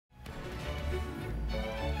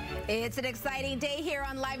It's an exciting day here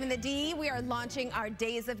on Live in the D. We are launching our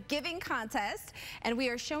Days of Giving contest, and we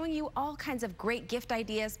are showing you all kinds of great gift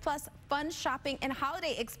ideas, plus fun shopping and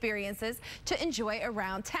holiday experiences to enjoy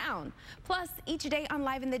around town. Plus, each day on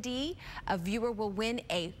Live in the D, a viewer will win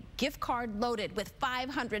a gift card loaded with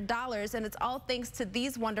 $500, and it's all thanks to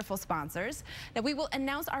these wonderful sponsors. Now, we will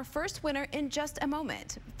announce our first winner in just a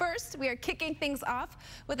moment. First, we are kicking things off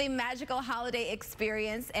with a magical holiday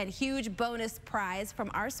experience and huge bonus prize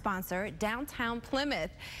from our sponsor, Downtown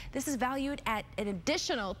Plymouth. This is valued at an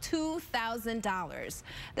additional $2,000.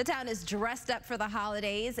 The town is dressed up for the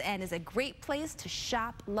holidays and is a great place to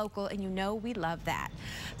shop local, and you know we love that.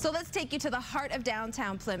 So let's take you to the heart of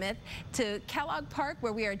downtown Plymouth, to Kellogg Park,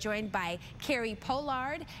 where we are joined by Kerri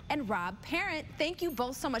Pollard and Rob Parent. Thank you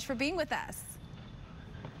both so much for being with us.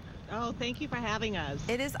 Oh, thank you for having us.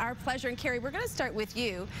 It is our pleasure. And Kerri, we're going to start with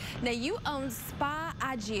you. Now, you own Spa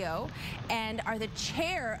Agio and are the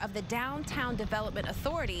chair of the Downtown Development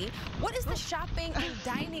Authority. What is the shopping and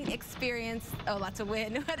dining experience? Oh, lots of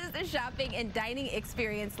win. What is the shopping and dining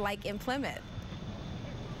experience like in Plymouth?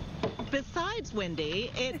 Besides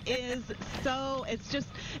windy, it's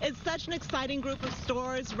such an exciting group of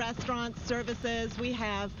stores, restaurants, services. We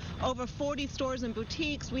have over 40 stores and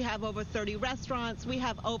boutiques. We have over 30 restaurants. We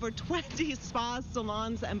have over 20 spas,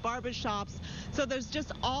 salons, and barbershops. So there's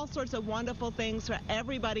just all sorts of wonderful things for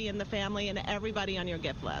everybody in the family and everybody on your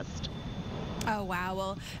gift list. Oh, wow.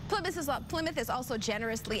 Well, Plymouth is also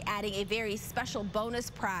generously adding a very special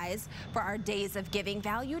bonus prize for our Days of Giving,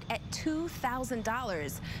 valued at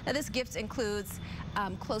 $2,000. Now, this gift includes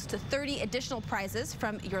close to 30 additional prizes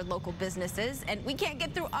from your local businesses, and we can't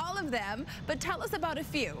get through all of them, but tell us about a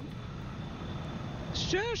few.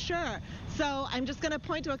 Sure. So I'm just going to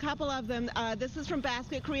point to a couple of them. This is from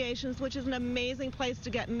Basket Creations, which is an amazing place to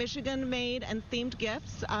get Michigan-made and themed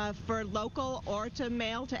gifts for local or to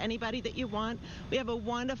mail to anybody that you want. We have a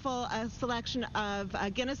wonderful selection of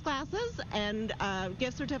Guinness glasses and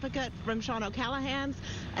gift certificate from Sean O'Callahan's.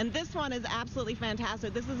 And this one is absolutely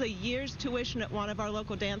fantastic. This is a year's tuition at one of our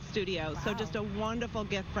local dance studios. Wow. So just a wonderful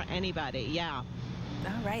gift for anybody. Yeah.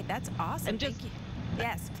 All right. That's awesome. Thank you.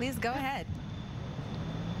 Yes, please go ahead.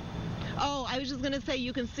 Oh, I was just going to say,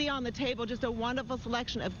 you can see on the table just a wonderful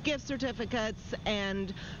selection of gift certificates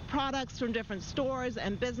and products from different stores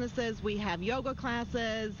and businesses. We have yoga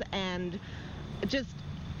classes, and just,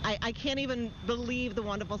 I can't even believe the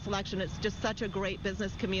wonderful selection. It's just such a great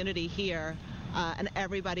business community here, and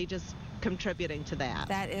everybody just contributing to that.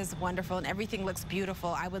 That is wonderful, and everything looks beautiful.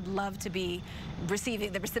 I would love to be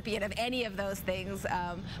the recipient of any of those things.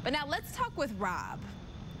 But now let's talk with Rob.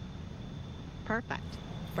 Perfect.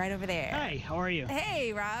 Right over there. Hi, how are you?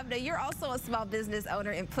 Hey, Rob. Now, you're also a small business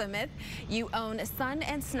owner in Plymouth. You own Sun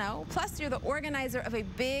and Snow, plus you're the organizer of a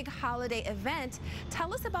big holiday event.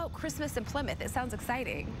 Tell us about Christmas in Plymouth. It sounds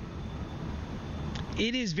exciting.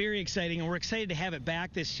 It is very exciting, and we're excited to have it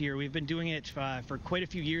back this year. We've been doing it for quite a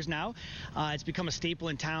few years now. It's become a staple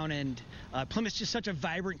in town, and Plymouth's just such a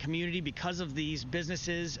vibrant community because of these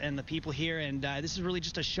businesses and the people here, and this is really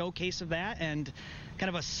just a showcase of that and kind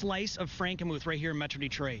of a slice of Frankenmuth right here in Metro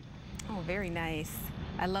Detroit. Oh, very nice.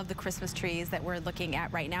 I love the Christmas trees that we're looking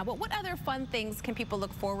at right now. But what other fun things can people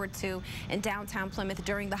look forward to in downtown Plymouth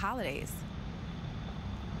during the holidays?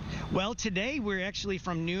 Well, today we're actually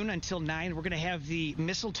from noon until 9. We're going to have the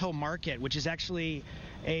Mistletoe Market, which is actually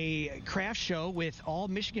a craft show with all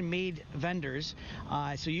Michigan-made vendors,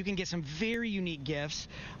 so you can get some very unique gifts.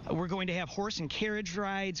 We're going to have horse and carriage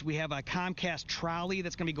rides. We have a Comcast trolley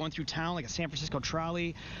that's going to be going through town, like a San Francisco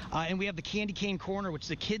trolley, and we have the Candy Cane Corner, which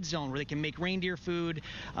is a kids zone where they can make reindeer food,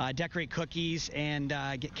 decorate cookies, and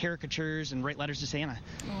get caricatures and write letters to Santa.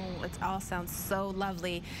 Oh, it all sounds so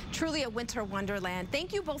lovely. Truly a winter wonderland.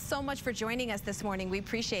 Thank you both so much for joining us this morning. We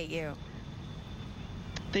appreciate you.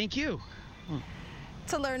 Thank you.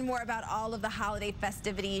 To learn more about all of the holiday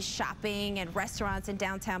festivities, shopping, and restaurants in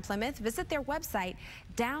downtown Plymouth, visit their website,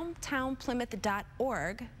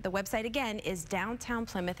 downtownplymouth.org. The website again is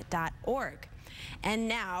downtownplymouth.org. And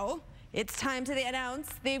now it's time to announce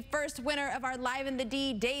the first winner of our Live in the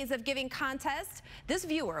D Days of Giving contest. This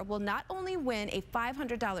viewer will not only win a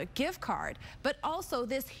 $500 gift card, but also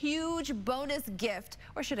this huge bonus gift,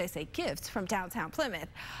 or should I say gifts, from downtown Plymouth.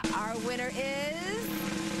 Our winner is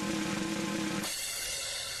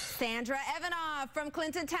Sandra Evanoff from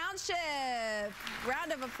Clinton Township.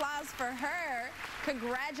 Round of applause for her.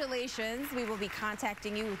 Congratulations. We will be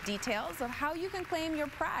contacting you with details of how you can claim your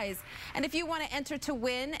prize. And if you want to enter to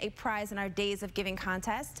win a prize in our Days of Giving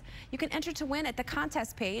contest, you can enter to win at the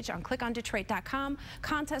contest page on clickondetroit.com.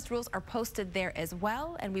 Contest rules are posted there as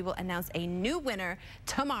well, and we will announce a new winner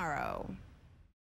tomorrow.